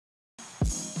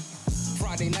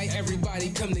Friday night, everybody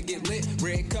come to get lit.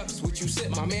 Red cups, what you sip?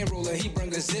 My man roller, he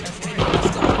bring a zip.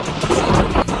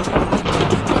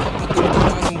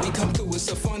 When we come through,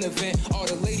 it's a fun event. All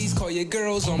the ladies call you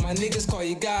girls, all my niggas call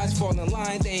you guys. Fall in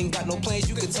line, they ain't got no plans,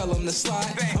 you can tell them to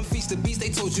slide. I'm feast of beast, they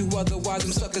told you otherwise,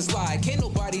 them suckers lie. Can't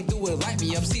nobody do it like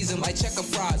me, I'm seasoned like checker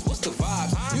fries. What's the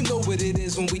vibe? You know what it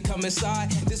is when we come inside.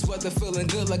 This weather feeling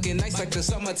good, looking nice like the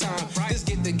summertime. This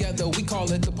get together, we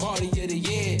call it the party of the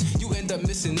year. You end up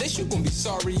missing this, you gon' be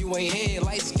sorry you ain't here.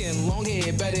 Light skin, long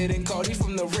hair, better than Cardi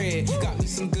from the red. Got me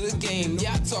some good game,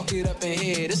 yeah, I talk it up in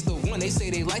here. This the one, they say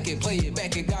they like it, play it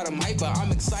back, it got them hyper.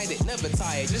 I'm excited, never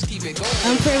tired, just keep it going.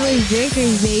 Unprivileged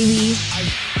drinkers, baby.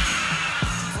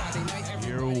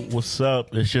 Yo, what's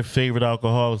up? It's your favorite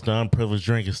alcoholics, the Unprivileged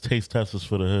drinkers. Taste testers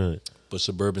for the hood. But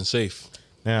suburban safe.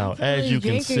 Now, as you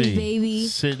can drinkers, see, baby.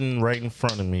 sitting right in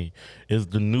front of me is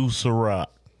the new Ciroc.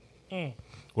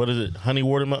 What is it? Honey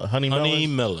watermelon? Honey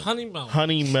melon?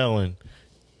 Honey melon.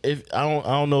 If I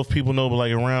don't know if people know, but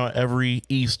like around every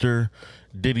Easter,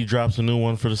 Diddy drops a new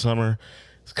one for the summer.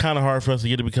 It's kind of hard for us to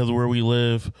get it because of where we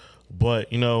live,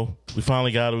 but you know, we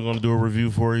finally got it. We're going to do a review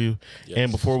for you. Yes.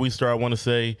 And before we start, I want to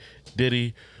say,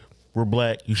 Diddy, we're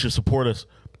black. You should support us.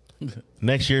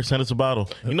 Next year, send us a bottle.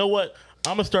 You know what?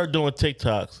 I'm going to start doing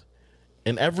TikToks.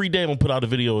 And every day I'm going to put out a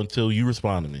video until you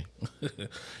respond to me.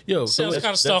 Yo, sounds kind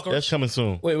of stalkerish. That's coming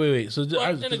soon. Wait. So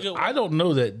Well, I don't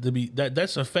know that to be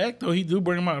that's a fact though. He do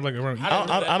bring them out like around.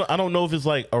 I don't know if it's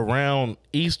like around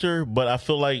Easter, but I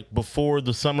feel like before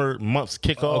the summer months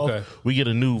kick off, we get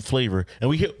a new flavor. And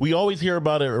we always hear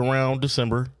about it around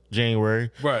December, January.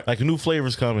 Right. Like a new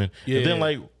flavor's coming. Yeah. And then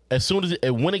like as soon as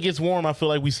when it gets warm, I feel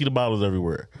like we see the bottles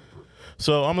everywhere.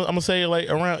 So I'm gonna say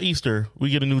like around Easter we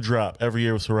get a new drop every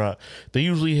year with Ciroc. They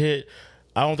usually hit.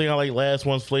 I don't think I like last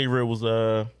one's flavor. It was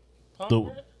that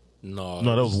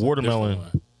was watermelon,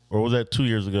 or was that 2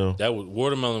 years ago? That was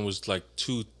watermelon was like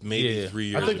 3 years.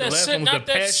 I think the last one was the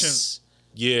passion.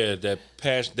 Yeah, that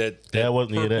passion. That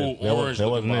wasn't purple, orange. That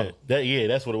wasn't it.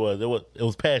 That's what it was. It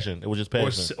was passion. It was just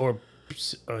passion. Or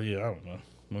yeah, I don't know.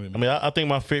 I mean, I think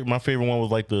my favorite one was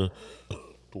like the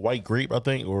white grape. I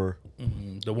think or.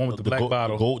 The one with the black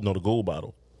bottle. The gold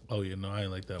bottle. Oh yeah, no, I ain't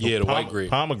like that. Yeah, one. the white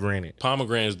grape. Pomegranate.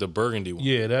 Pomegranate is the burgundy one.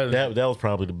 Yeah, that was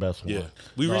probably the best one. Yeah,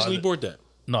 we recently bought that.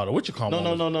 No, the what you call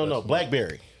No.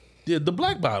 Blackberry. Yeah, the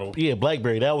black bottle. Yeah,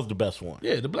 Blackberry. That was the best one.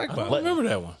 Yeah, the black bottle. I remember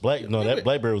that one. That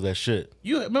Blackberry was that shit.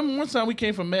 You remember one time we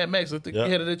came from Mad Max? I think we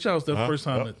had it at y'all's the first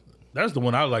time. That's the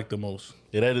one I liked the most.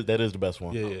 Yeah, that is the best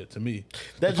one. Yeah, to me.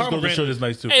 That just goes to show is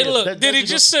nice too. Hey, look, did he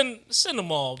just send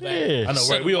them all back? Yeah, I know,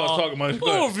 right? We all talking about it.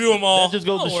 We'll review them all. That just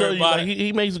goes to show you, like,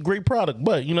 he makes a great product.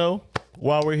 But you know,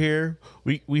 while we're here,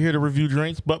 we here to review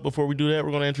drinks. But before we do that,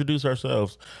 we're gonna introduce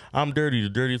ourselves. I'm Dirty, the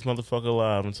dirtiest motherfucker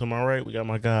alive, and to my right, we got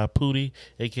my guy Pootie,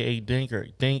 aka Dink,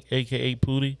 aka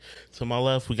Pootie. To my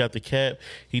left, we got the Cap.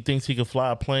 He thinks he can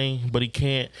fly a plane, but he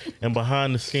can't. And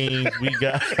behind the scenes, we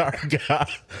got our guy.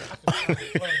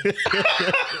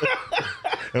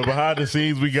 And behind the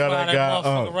scenes, we got our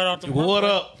guy. What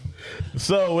up?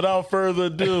 So, without further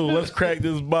ado, let's crack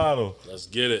this bottle. Let's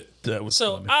get it.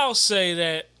 So, funny. I'll say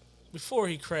that before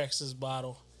he cracks this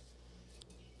bottle,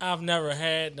 I've never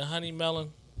had the honey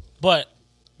melon, but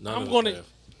I'm going to.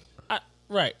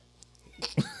 Right.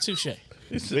 Touche.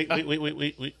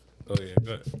 Wait. Oh, yeah,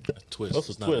 go ahead. Twist. That's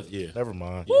a twist. Yeah. Never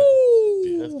mind.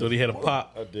 Yeah, thought he had a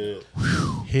pop. I did.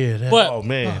 Hear that? But oh,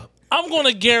 man. I'm going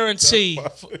to guarantee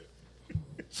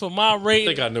for my rating.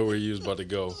 I think I know where you was about to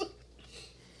go.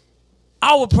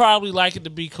 I would probably like it to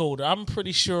be colder. I'm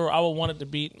pretty sure I would want it to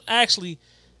be actually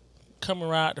coming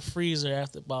around the freezer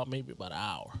after maybe about an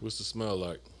hour. What's the smell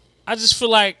like? I just feel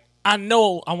like I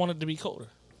know I want it to be colder.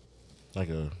 Like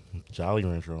a Jolly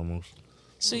Rancher almost.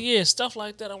 See, yeah, stuff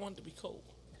like that I want it to be cold.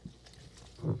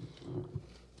 I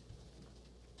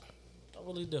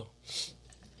really do.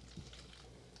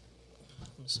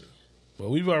 Let me see. Well,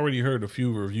 we've already heard a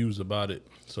few reviews about it,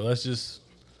 so let's just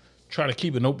try to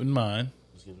keep an open mind.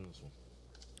 Let's get in this one.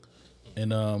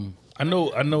 And I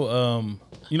know.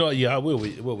 You know, yeah, I will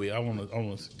wait. I don't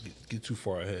want to get too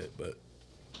far ahead, but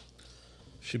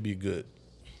should be good.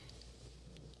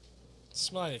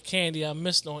 Smell like a candy I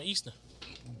missed on Easter.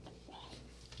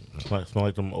 Smell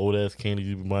like them old ass candies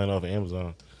you be buying off of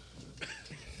Amazon.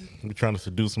 You trying to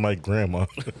seduce my grandma.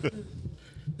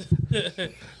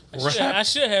 I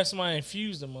should have somebody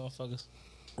infuse them motherfuckers.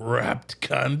 Wrapped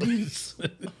candies.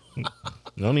 I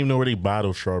don't even know where they buy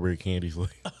those strawberry candies. Like,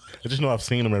 I just know I've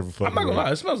seen them every fucking. I'm not gonna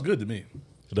lie, it smells good to me.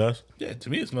 It does? Yeah, to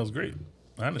me it smells great.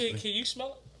 Honestly. Can you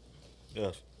smell it?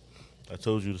 Yes. I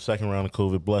told you the second round of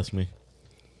COVID blessed me.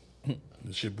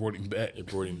 The shit brought him back. It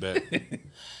brought him back.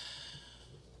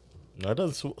 No, it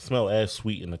doesn't smell as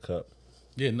sweet in the cup.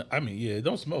 Yeah, I mean, yeah, it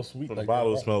don't smell sweet. From like the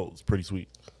bottle, that. it smells pretty sweet.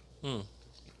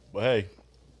 But hey,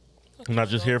 we're not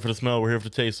just here for the smell. We're here for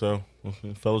the taste. So,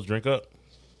 fellas, drink up.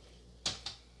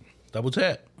 Double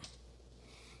tap.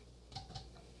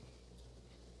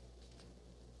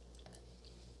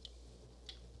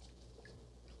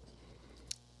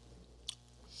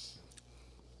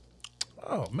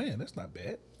 Oh man, that's not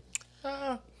bad.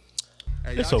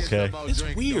 It's okay. It's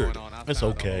weird. It's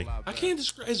okay. I can't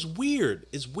describe. It's weird.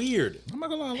 It's weird. I'm not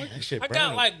gonna lie, I like That this. shit I burn.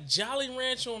 got like Jolly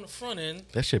Rancher on the front end,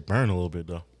 That shit burn a little bit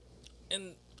though.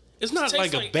 and It's not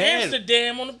tastes like a bad.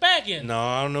 Amsterdam on the back end. No,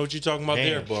 I don't know what you're talking about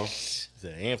there, Damn. bro. It's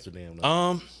in Amsterdam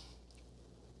though.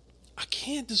 I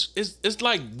can't. It's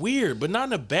like weird, but not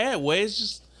in a bad way. It's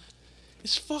just,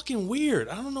 it's fucking weird.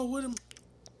 I don't know what I'm.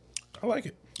 I like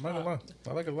it. I'm not gonna lie.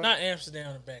 I like it a lot. Not Amsterdam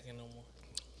on the back end no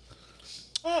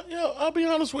more. Yo, I'll be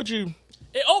honest with you.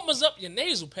 It opens up your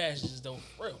nasal passages though,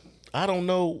 for real. I don't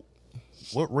know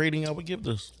what rating I would give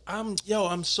this. I'm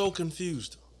so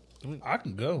confused. I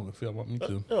can go if y'all want me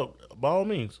to. Yo, by all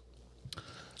means.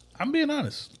 I'm being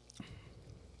honest.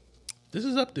 This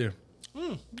is up there.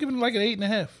 I'm giving it like an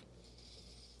 8.5.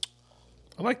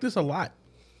 I like this a lot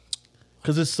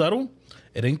because it's subtle.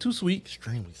 It ain't too sweet.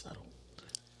 Extremely subtle.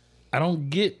 I didn't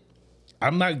get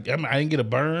a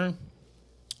burn.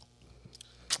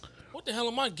 What the hell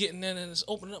am I getting in and it's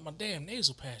opening up my damn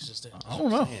nasal passages there? I don't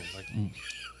know.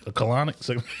 A colonic.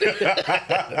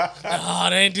 Oh,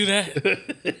 they ain't do that.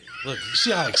 Look, you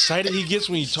see how excited he gets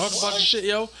when you talk about this shit,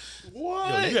 yo?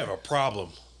 What? Yo, you have a problem.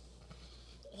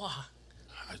 Why?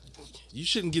 You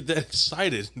shouldn't get that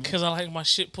excited. Because I like my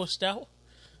shit pushed out?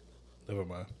 Never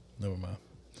mind.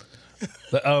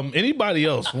 But, anybody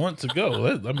else want to go?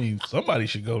 I mean, somebody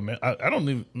should go, man. I don't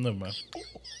even. Never mind.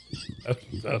 I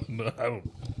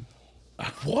don't.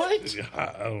 What?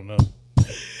 I don't know.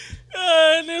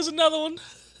 And there's another one.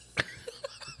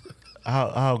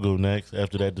 I'll go next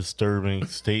after that disturbing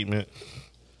statement.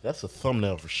 That's a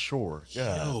thumbnail for sure.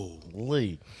 Yo.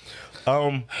 Golly.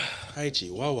 Hi,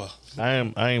 Chihuahua. I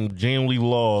am genuinely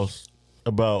lost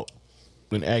about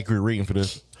an accurate rating for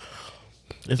this.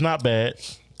 It's not bad.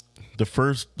 The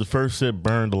first sip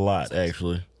burned a lot,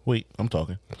 actually. Wait, I'm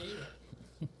talking.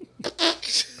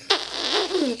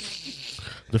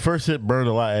 The first sip burned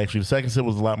a lot, actually. The second sip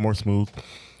was a lot more smooth.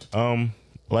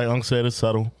 Like Unc said, it's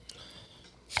subtle.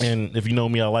 And if you know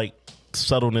me, I like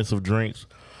subtleness of drinks.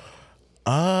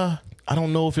 I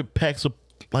don't know if it packs up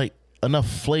like enough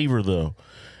flavor though.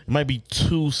 It might be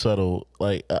too subtle.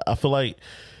 Like I feel like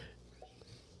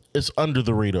it's under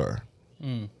the radar.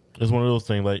 It's one of those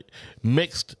things. Like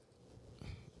mixed,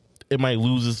 it might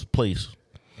lose its place.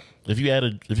 If you add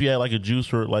like a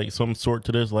juice or like some sort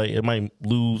to this, like it might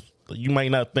lose. You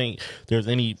might not think there's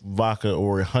any vodka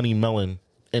or honey melon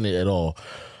in it at all.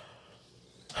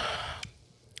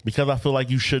 Because I feel like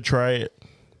you should try it.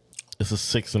 It's a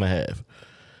 6.5.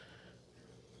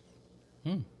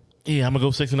 Yeah, I'm gonna go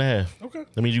 6.5. Okay.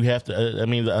 That means you have to. That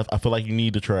means I feel like you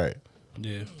need to try it.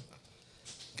 Yeah.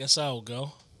 Guess I'll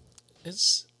go.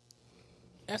 It's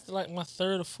after like my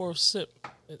third or fourth sip,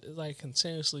 it like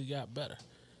continuously got better.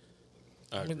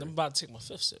 I mean, I'm about to take my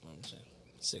fifth sip. I'm saying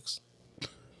 6.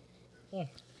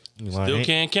 Still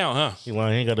can't count, huh? He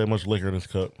lying. He ain't got that much liquor in his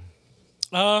cup.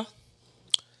 I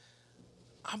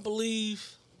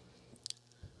believe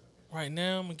right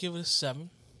now I'm gonna give it a 7.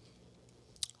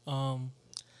 Am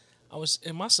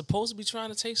I supposed to be trying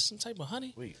to taste some type of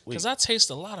honey? Wait. Because I taste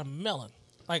a lot of melon,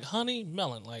 like honey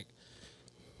melon. Like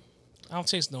I don't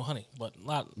taste no honey, but a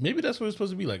lot. Maybe that's what it's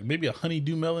supposed to be like. Maybe a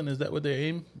honeydew melon. Is that what they're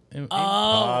aiming?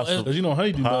 Oh, Because you know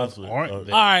honeydew melons Possibly. aren't. all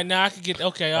right. Now I could get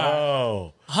okay. All right,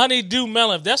 Oh, honeydew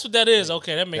melon. If that's what that is,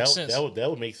 okay, that makes sense. That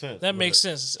would make sense. That makes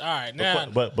sense. All right, now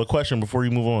But question before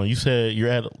you move on. You said you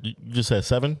just had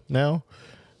 7 now.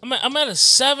 I'm at a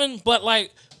 7. But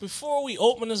like before we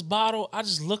opened this bottle, I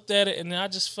just looked at it and then I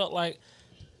just felt like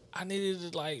I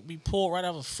needed to like be pulled right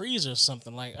out of a freezer or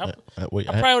something. Like I Wait,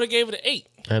 I probably would have gave it an 8.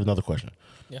 had another question.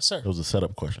 Yes, sir. It was a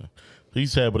setup question. So you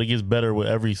said, but it gets better with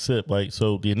every sip. Like,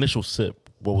 so the initial sip,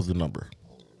 what was the number?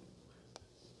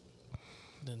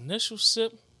 The initial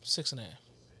sip, 6.5.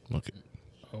 Okay.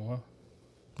 Oh wow.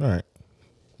 All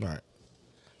right.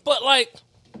 But like,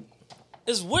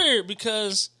 it's weird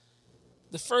because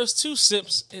the first 2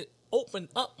 sips, it opened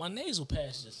up my nasal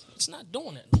passages. It's not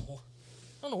doing that no more.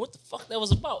 I don't know what the fuck that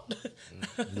was about.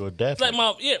 You adapted.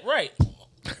 Like right.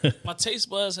 My taste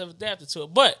buds have adapted to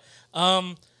it. But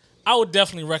I would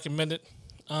definitely recommend it.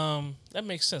 That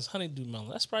makes sense. Honeydew melon.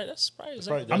 That's probably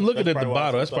exactly. I'm looking That's at the probably bottle.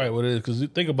 why I That's probably what it is. Because you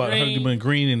think about Green, honeydew melon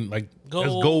green and like that's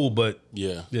gold. gold, but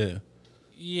Yeah. yeah.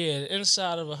 Yeah, the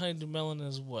inside of a honeydew melon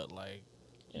is what, like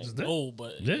gold,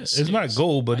 but it's not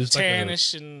gold, but it's like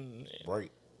tannish and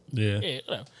Right. yeah,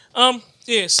 whatever.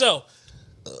 Yeah. So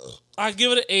I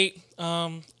give it an 8.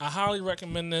 I highly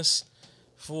recommend this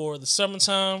for the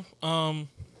summertime.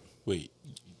 Wait,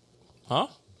 huh?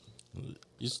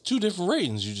 It's 2 different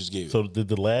ratings you just gave it. So did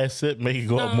the last sip make it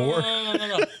go up more?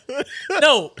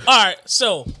 No. All right.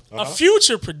 So a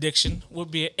future prediction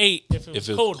would be an 8 if it was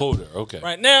colder. Okay.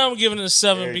 Right now I'm giving it a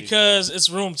 7 because it's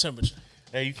room temperature.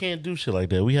 Hey, you can't do shit like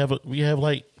that. We have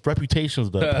like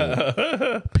reputations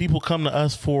though. People come to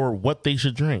us for what they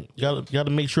should drink. You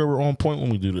gotta make sure we're on point when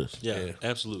we do this. Yeah,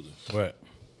 absolutely. Right.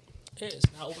 Yeah, it's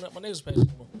not opening up my niggas page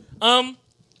anymore.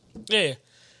 Yeah.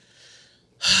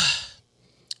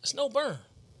 It's no burn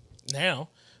now,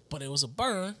 but it was a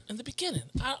burn in the beginning.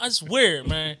 It's weird,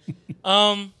 man.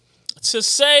 To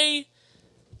say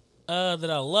that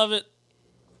I love it,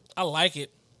 I like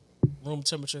it, room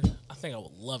temperature. I think I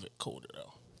would love it colder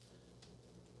though,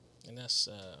 and that's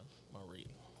my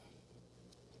reading.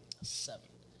 7,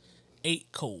 8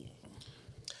 cold.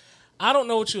 I don't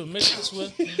know what you would mix this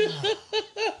with.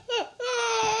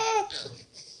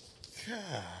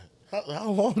 How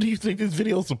long do you think this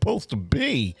video is supposed to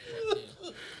be?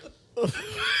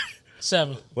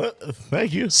 7. What?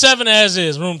 Thank you. 7 as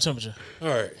is, room temperature. All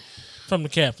right. From the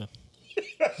captain.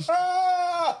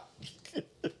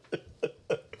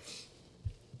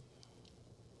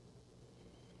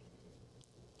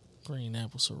 Green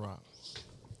apple Ciroc.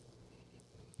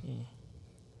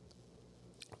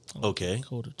 Okay.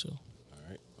 Colder too. All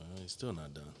right. Well, he's still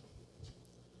not done.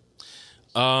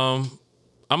 I'm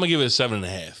gonna give it a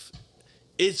 7.5.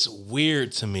 It's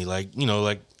weird to me, like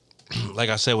like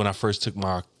I said when I first took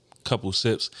my couple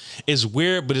sips. It's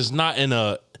weird, but it's not in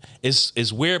a.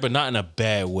 It's weird, but not in a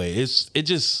bad way. It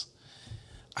just.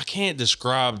 I can't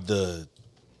describe the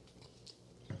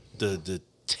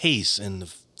taste and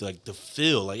the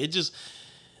feel. Like it just.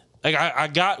 Like I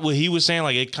got what he was saying.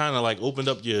 Like it kind of like opened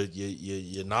up your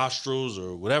nostrils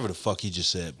or whatever the fuck he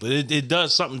just said. But it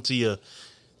does something to you.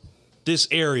 This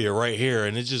area right here,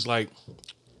 and it's just like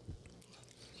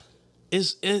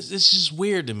it's just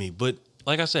weird to me. But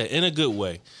like I said, in a good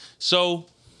way. So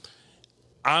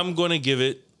I'm gonna give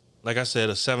it, like I said,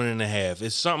 a 7.5.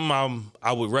 It's something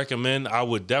I would recommend. I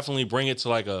would definitely bring it to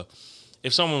like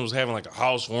if someone was having like a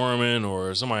housewarming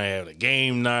or somebody had a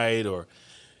game night, or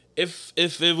if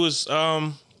it was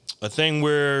a thing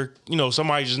where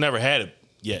somebody just never had it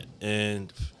yet,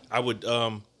 and I would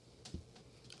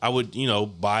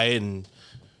buy it and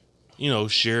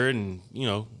share it and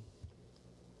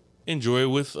enjoy it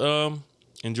with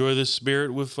enjoy this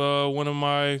spirit with one of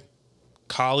my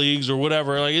colleagues or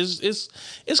whatever. Like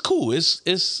it's cool.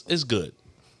 It's good.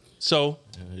 So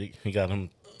he got him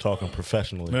talking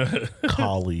professionally.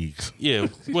 Colleagues. Yeah,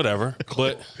 whatever.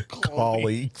 But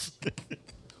colleagues.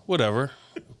 Whatever.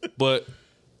 But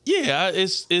yeah,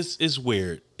 it's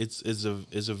weird. It's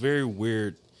a very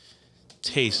weird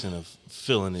taste and a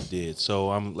feeling it did.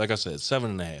 So I'm like I said,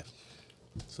 7.5.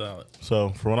 Solid. So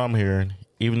from what I'm hearing,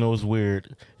 even though it's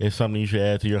weird, it's something you should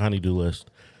add to your honeydew list.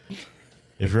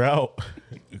 If you're out,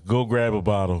 go grab a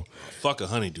bottle. Fuck a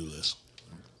honeydew list.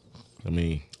 I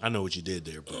mean, I know what you did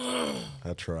there, but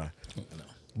I try.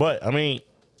 But I mean,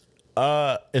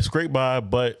 it's great buy,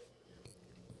 but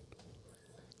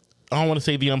I don't want to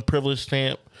say the unprivileged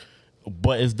stamp,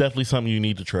 but it's definitely something you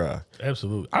need to try.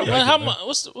 Absolutely. How much?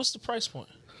 What's the price point?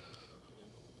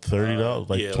 $30,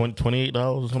 like yeah.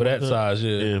 $28 For that size,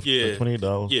 yeah. Yeah.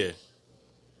 $28. Yeah.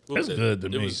 That's good to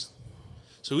me.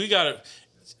 So we got it.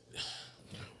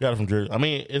 Got it from Jersey. I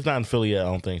mean, it's not in Philly yet, I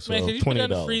don't think so. Man, can you put that in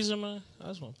the $28. freezer, man? I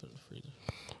just want to put it in the freezer.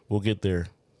 We'll get there.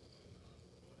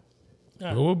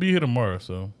 Right. Well, we'll be here tomorrow,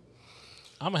 so.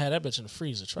 I'm going to have that bitch in the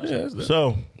freezer. Trust Yeah, me. that's good.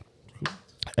 So,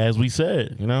 as we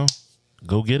said,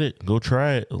 go get it. Go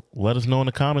try it. Let us know in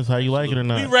the comments how you like it or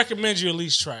not. We recommend you at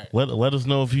least try it. Let us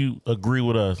know if you agree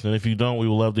with us. And if you don't, we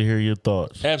would love to hear your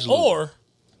thoughts. Absolutely. Or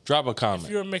drop a comment.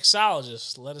 if you're a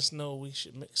mixologist, let us know we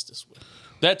should mix this with.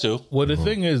 That too. Well, the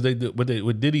thing is,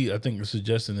 what Diddy, I think, is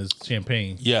suggesting is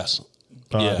champagne. Yes.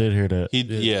 I did hear that.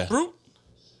 Yeah. Brute?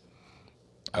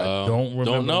 I don't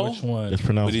remember know. which one. It's But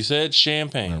pronounced. he said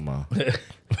champagne. Never mind.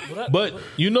 But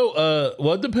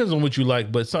well, it depends on what you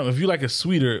like. But if you like a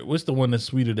sweeter, what's the one that's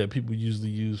sweeter that people usually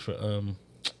use for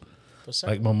Prosecco?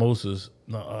 like mimosas?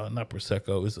 No, not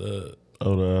prosecco. It's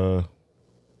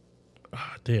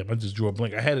damn, I just drew a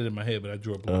blank. I had it in my head, but I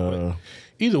drew a blank. But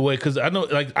either way, because I know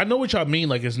what y'all mean.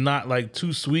 Like it's not like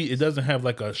too sweet. It doesn't have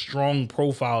like a strong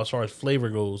profile as far as flavor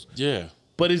goes. Yeah.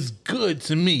 But it's good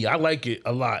to me. I like it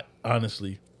a lot,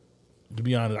 honestly. To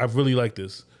be honest, I really like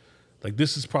this. Like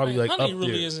this is probably like honey up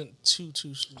really there. isn't too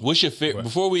sweet. What's your favorite?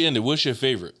 Before we end it, what's your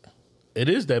favorite? It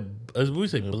is that we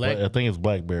say black. I think it's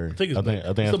blackberry. I think I think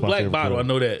it's that's a my black favorite bottle. too. I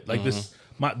know that. Like this,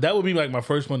 that would be like my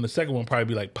first one. The second one probably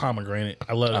be like pomegranate.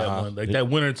 I love that one. Like that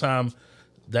wintertime,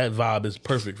 that vibe is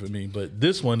perfect for me. But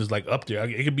this one is like up there.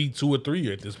 It could be 2 or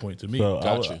 3 at this point to me. So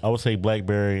Gotcha. I would say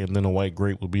blackberry, and then the white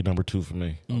grape would be number 2 for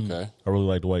me. Okay. I really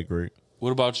like the white grape.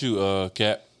 What about you,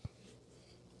 Cap?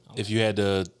 If you had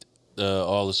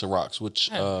all the Cirocs,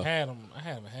 which I haven't had them. I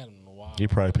haven't had them in a while. He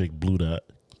probably picked Blue Dot.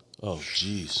 oh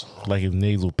jeez, Like his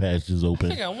nasal patch is I open.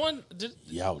 think I won. Did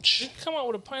ouch. it come out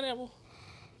with a pineapple?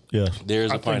 Yeah.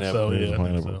 There's a I think pineapple. so, There's yeah, I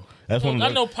pineapple. think so. That's one. I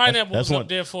know pineapple that's was one, up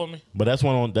there for me. But that's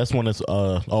one that's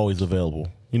always available.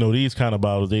 You know, these kind of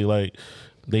bottles,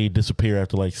 they disappear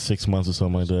after like 6 months or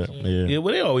something like that. Yeah. Yeah,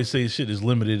 well, they always say shit is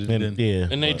limited. And then, Yeah.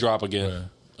 And they drop again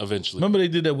eventually. Remember they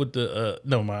did that with the.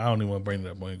 Never mind. I don't even want to bring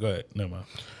that up. Go ahead. Never mind.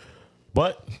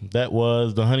 But that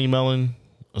was the honey melon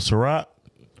Ciroc.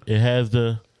 It has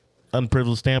the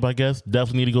unprivileged stamp, I guess.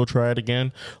 Definitely need to go try it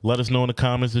again. Let us know in the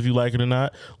comments if you like it or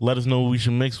not. Let us know what we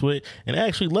should mix with, and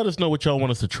actually let us know what y'all want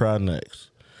us to try next.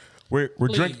 We're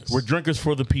drinkers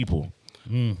for the people.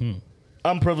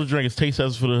 Unprivileged drinkers, taste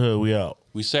testers for the hood. We out.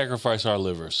 We sacrifice our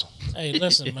livers. Hey,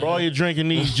 listen, man. For all your drinking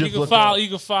needs, You just can look follow. up. You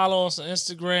can follow us on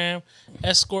Instagram,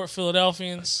 Escort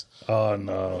Philadelphians. Oh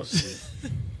no. Shit.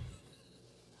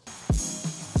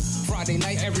 Friday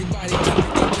night, everybody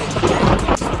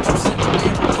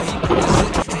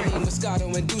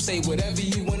Moscato and Douce, whatever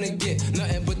you wanna get.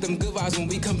 Nothing but them good vibes when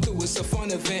we come through. It's a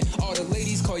fun event. All the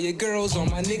ladies call you girls, all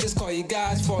my niggas call you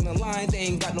guys. Fall in line, they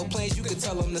ain't got no plans. You can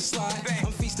tell them to slide.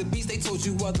 I'm feast the beast, they told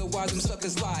you otherwise. Them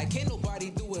suckers lie. Can't nobody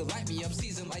do it like me. I'm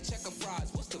seasoned like checker fries.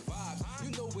 What's the vibe?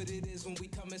 You know what it is when we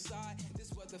come inside.